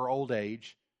her in her old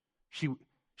age.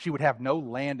 She would have no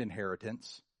land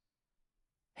inheritance.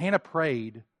 Hannah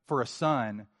prayed for a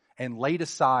son and laid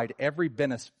aside every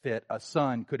benefit a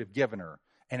son could have given her.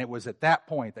 And it was at that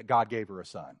point that God gave her a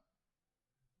son.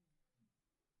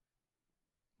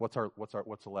 What's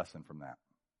the lesson from that?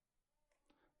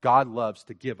 God loves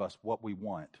to give us what we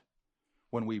want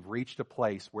when we've reached a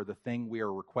place where the thing we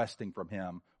are requesting from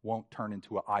Him won't turn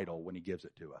into an idol when He gives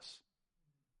it to us.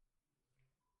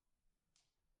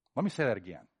 Let me say that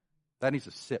again. That needs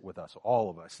to sit with us, all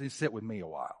of us. It needs to sit with me a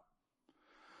while.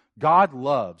 God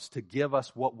loves to give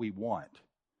us what we want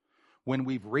when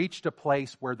we've reached a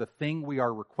place where the thing we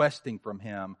are requesting from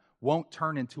Him won't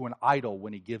turn into an idol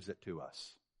when He gives it to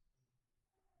us.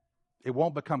 It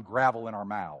won't become gravel in our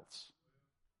mouths.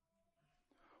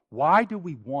 Why do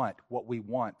we want what we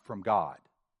want from God?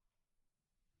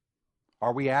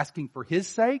 Are we asking for His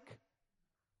sake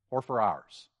or for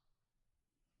ours?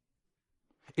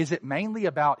 Is it mainly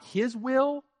about His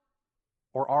will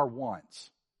or our wants?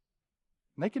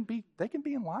 And they can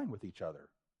be in line with each other.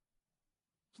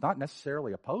 It's not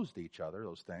necessarily opposed to each other,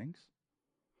 those things.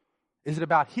 Is it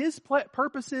about His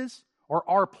purposes or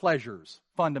our pleasures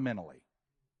fundamentally?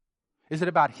 Is it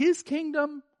about His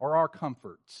kingdom or our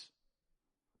comforts?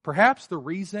 Perhaps the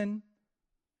reason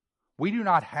we do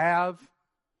not have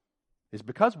is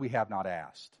because we have not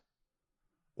asked.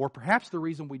 Or perhaps the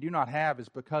reason we do not have is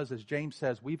because, as James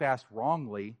says, we've asked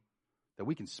wrongly that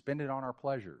we can spend it on our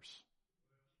pleasures.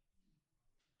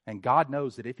 And God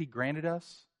knows that if He granted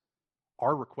us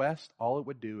our request, all it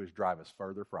would do is drive us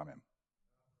further from Him.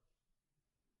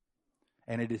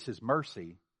 And it is His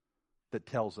mercy that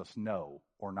tells us no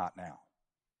or not now.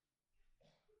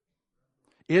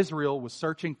 Israel was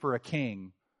searching for a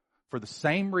king for the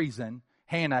same reason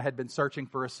Hannah had been searching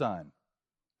for a son.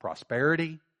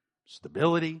 Prosperity,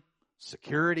 stability,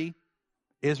 security.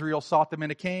 Israel sought them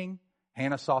in a king.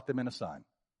 Hannah sought them in a son.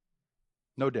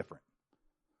 No different.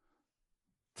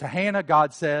 To Hannah,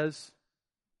 God says,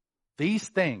 these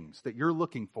things that you're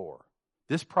looking for,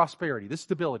 this prosperity, this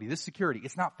stability, this security,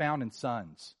 it's not found in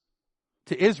sons.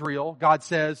 To Israel, God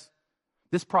says,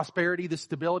 this prosperity, this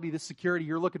stability, this security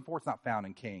you're looking for, it's not found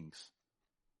in kings.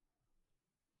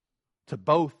 To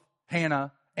both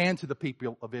Hannah and to the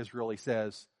people of Israel, He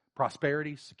says,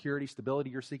 prosperity, security,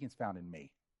 stability you're seeking is found in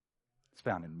me. It's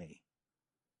found in me.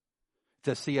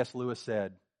 As C.S. Lewis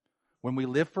said, when we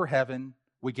live for heaven,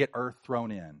 we get earth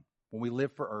thrown in. When we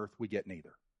live for earth, we get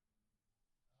neither.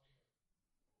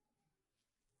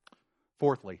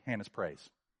 Fourthly, Hannah's praise.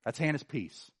 That's Hannah's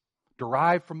peace.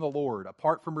 Derived from the Lord,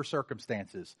 apart from her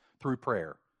circumstances, through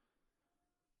prayer.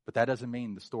 But that doesn't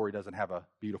mean the story doesn't have a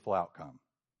beautiful outcome.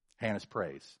 Hannah's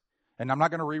praise. And I'm not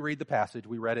going to reread the passage.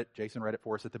 We read it. Jason read it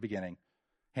for us at the beginning.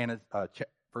 1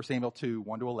 Samuel 2,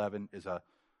 1-11 is a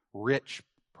rich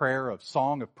prayer of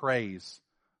song of praise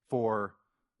for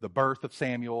the birth of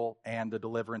Samuel and the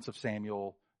deliverance of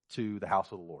Samuel to the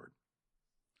house of the Lord.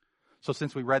 So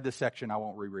since we read this section, I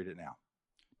won't reread it now.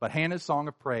 But Hannah's song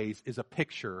of praise is a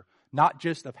picture not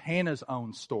just of Hannah's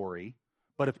own story,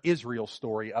 but of Israel's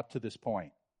story up to this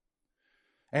point.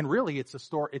 And really, it's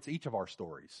each of our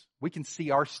stories. We can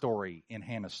see our story in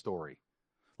Hannah's story.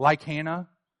 Like Hannah,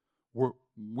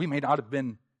 we may not have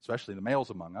been, especially the males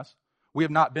among us, we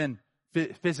have not been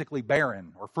physically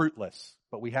barren or fruitless,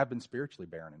 but we have been spiritually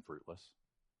barren and fruitless.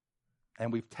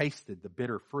 And we've tasted the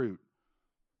bitter fruit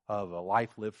of a life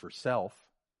lived for self.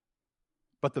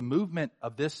 But the movement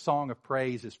of this song of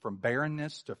praise is from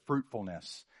barrenness to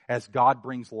fruitfulness as God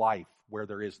brings life where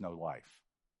there is no life.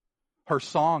 Her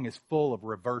song is full of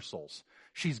reversals.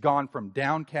 She's gone from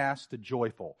downcast to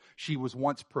joyful. She was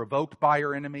once provoked by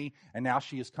her enemy, and now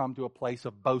she has come to a place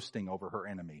of boasting over her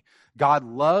enemy. God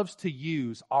loves to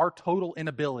use our total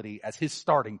inability as His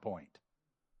starting point.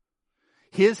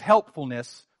 His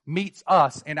helpfulness meets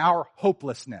us in our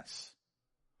hopelessness.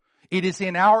 It is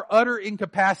in our utter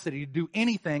incapacity to do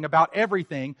anything about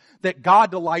everything that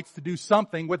God delights to do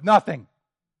something with nothing.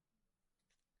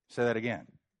 Say that again.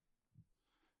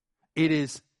 It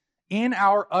is in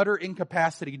our utter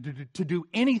incapacity to do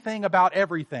anything about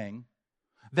everything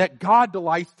that God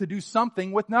delights to do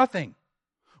something with nothing.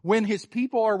 When His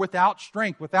people are without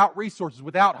strength, without resources,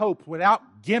 without hope,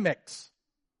 without gimmicks,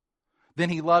 then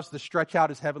He loves to stretch out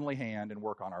His heavenly hand and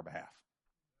work on our behalf.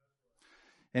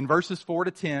 In verses 4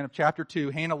 to 10 of chapter 2,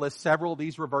 Hannah lists several of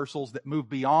these reversals that move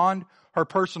beyond her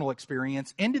personal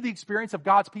experience into the experience of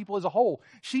God's people as a whole.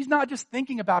 She's not just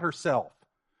thinking about herself.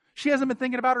 She hasn't been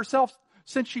thinking about herself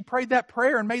since she prayed that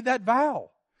prayer and made that vow.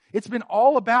 It's been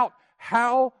all about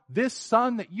how this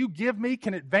son that you give me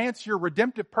can advance your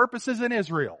redemptive purposes in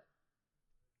Israel.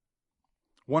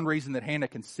 One reason that Hannah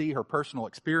can see her personal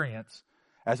experience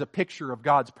as a picture of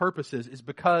God's purposes is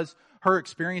because her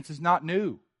experience is not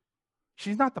new.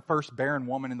 She's not the first barren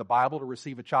woman in the Bible to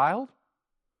receive a child.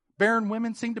 Barren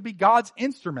women seem to be God's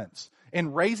instruments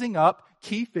in raising up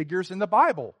key figures in the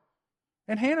Bible.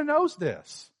 And Hannah knows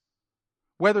this.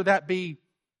 Whether that be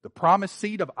the promised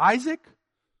seed of Isaac,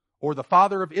 or the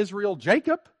father of Israel,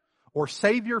 Jacob, or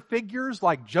savior figures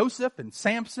like Joseph and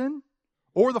Samson,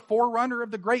 or the forerunner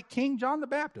of the great king, John the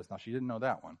Baptist. Now, she didn't know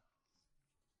that one.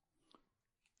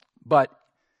 But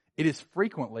it is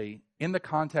frequently in the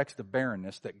context of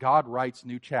barrenness that God writes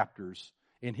new chapters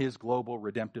in His global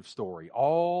redemptive story.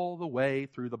 All the way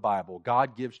through the Bible,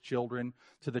 God gives children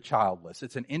to the childless.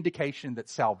 It's an indication that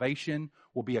salvation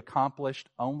will be accomplished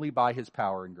only by His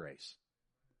power and grace.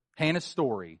 Hannah's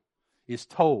story is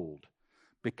told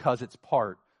because it's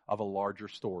part of a larger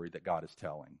story that God is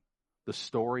telling. The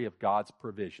story of God's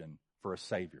provision for a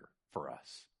Savior for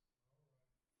us.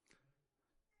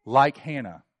 Like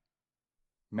Hannah,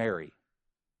 Mary,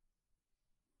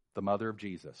 the mother of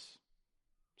Jesus,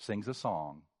 sings a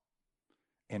song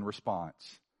in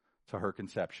response to her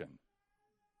conception.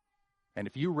 And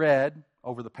if you read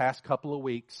over the past couple of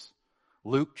weeks,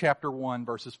 Luke chapter 1,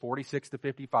 verses 46 to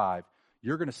 55,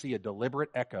 you're going to see a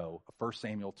deliberate echo of 1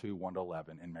 Samuel 2, 1 to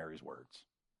 11 in Mary's words.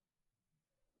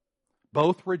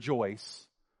 Both rejoice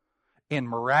in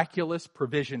miraculous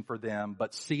provision for them,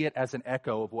 but see it as an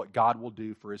echo of what God will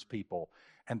do for His people.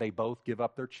 And they both give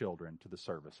up their children to the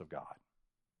service of God.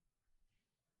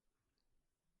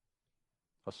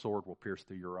 A sword will pierce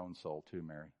through your own soul too,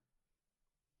 Mary.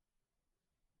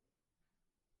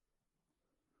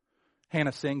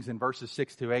 Hannah sings in verses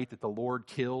 6 to 8 that the Lord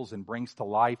kills and brings to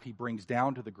life. He brings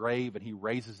down to the grave and He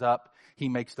raises up. He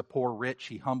makes the poor rich.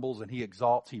 He humbles and He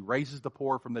exalts. He raises the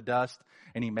poor from the dust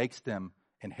and He makes them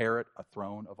inherit a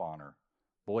throne of honor.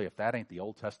 Boy, if that ain't the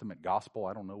Old Testament gospel,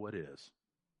 I don't know what is.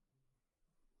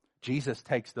 Jesus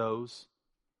takes those,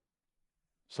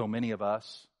 so many of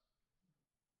us,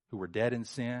 who were dead in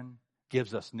sin,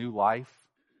 gives us new life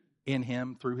in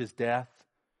Him through His death.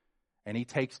 And He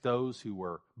takes those who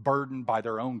were burdened by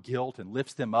their own guilt and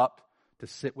lifts them up to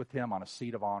sit with Him on a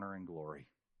seat of honor and glory.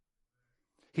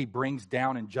 He brings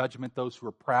down in judgment those who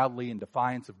are proudly in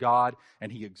defiance of God,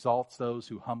 and He exalts those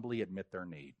who humbly admit their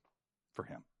need for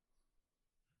Him.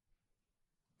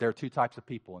 There are two types of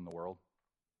people in the world.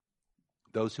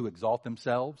 Those who exalt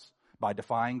themselves by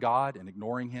defying God and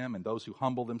ignoring Him, and those who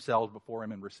humble themselves before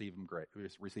Him and receive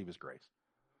His grace.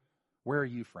 Where are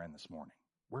you, friend, this morning?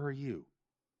 Where are you?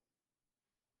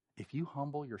 If you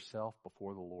humble yourself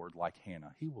before the Lord like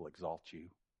Hannah, He will exalt you.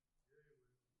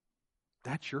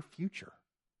 That's your future.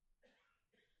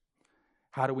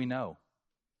 How do we know?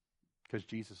 Because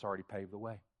Jesus already paved the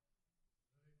way.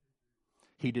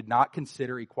 He did not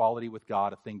consider equality with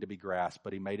God a thing to be grasped,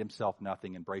 but He made Himself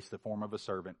nothing, embraced the form of a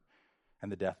servant,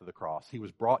 and the death of the cross. He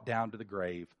was brought down to the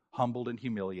grave, humbled and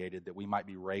humiliated, that we might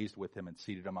be raised with Him and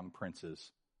seated among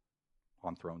princes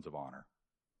on thrones of honor.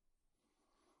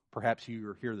 Perhaps you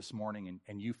are here this morning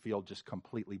and you feel just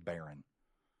completely barren.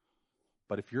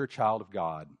 But if you're a child of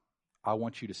God, I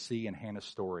want you to see in Hannah's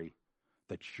story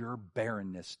that your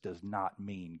barrenness does not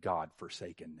mean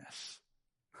God-forsakenness.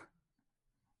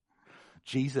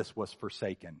 Jesus was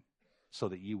forsaken so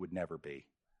that you would never be.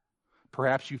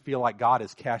 Perhaps you feel like God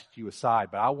has cast you aside,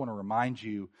 but I want to remind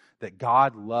you that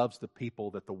God loves the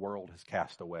people that the world has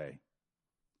cast away.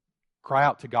 Cry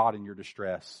out to God in your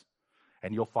distress,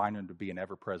 and you'll find Him to be an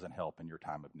ever-present help in your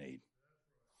time of need.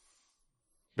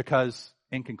 Because,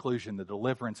 in conclusion, the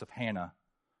deliverance of Hannah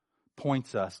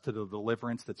points us to the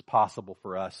deliverance that's possible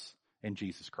for us in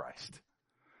Jesus Christ.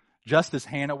 Just as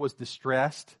Hannah was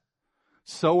distressed,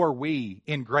 so are we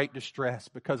in great distress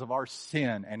because of our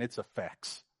sin and its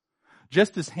effects.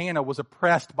 Just as Hannah was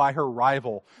oppressed by her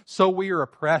rival, so we are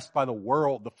oppressed by the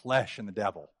world, the flesh, and the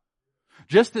devil.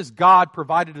 Just as God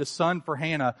provided a son for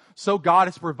Hannah, so God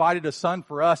has provided a son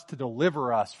for us to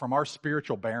deliver us from our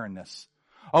spiritual barrenness.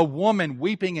 A woman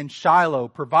weeping in Shiloh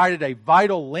provided a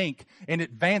vital link in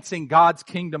advancing God's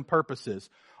kingdom purposes.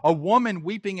 A woman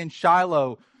weeping in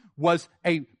Shiloh was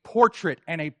a portrait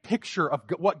and a picture of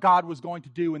what God was going to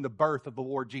do in the birth of the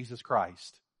Lord Jesus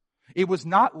Christ. It was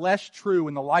not less true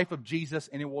in the life of Jesus,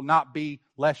 and it will not be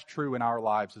less true in our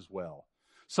lives as well.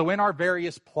 So in our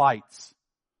various plights,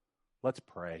 let's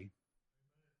pray.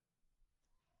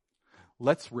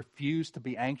 Let's refuse to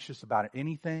be anxious about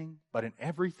anything, but in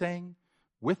everything,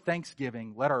 with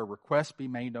thanksgiving, let our requests be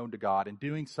made known to God. In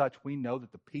doing such, we know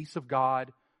that the peace of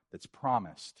God that's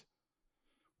promised,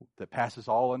 that passes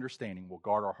all understanding, will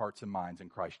guard our hearts and minds in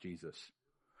Christ Jesus,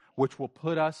 which will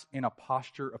put us in a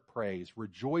posture of praise,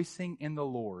 rejoicing in the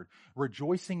Lord,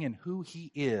 rejoicing in who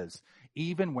He is,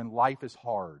 even when life is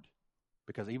hard.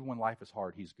 Because even when life is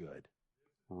hard, He's good.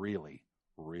 Really,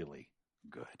 really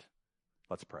good.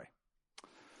 Let's pray.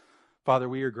 Father,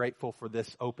 we are grateful for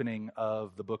this opening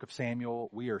of the book of Samuel.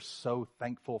 We are so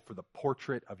thankful for the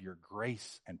portrait of your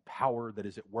grace and power that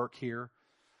is at work here.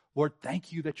 Lord,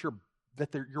 thank you that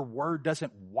your word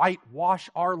doesn't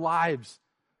whitewash our lives.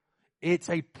 It's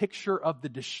a picture of the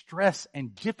distress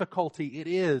and difficulty it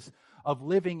is of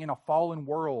living in a fallen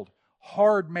world,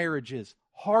 hard marriages,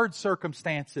 hard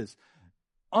circumstances,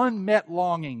 unmet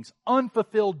longings,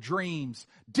 unfulfilled dreams,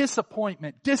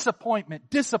 disappointment,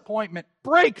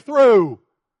 breakthrough.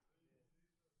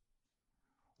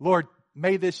 Lord,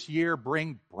 may this year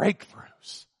bring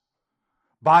breakthroughs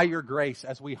by your grace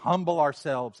as we humble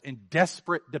ourselves in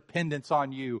desperate dependence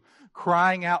on you,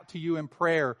 crying out to you in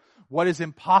prayer. What is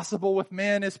impossible with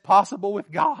men is possible with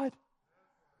God.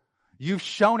 You've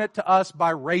shown it to us by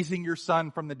raising your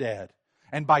Son from the dead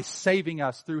and by saving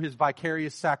us through His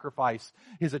vicarious sacrifice,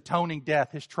 His atoning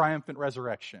death, His triumphant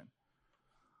resurrection.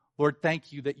 Lord,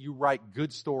 thank you that you write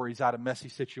good stories out of messy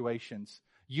situations.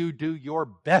 You do your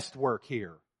best work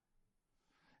here.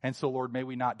 And so, Lord, may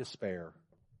we not despair.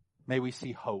 May we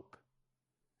see hope,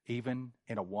 even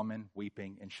in a woman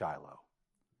weeping in Shiloh.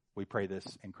 We pray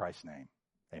this in Christ's name.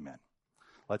 Amen.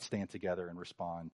 Let's stand together and respond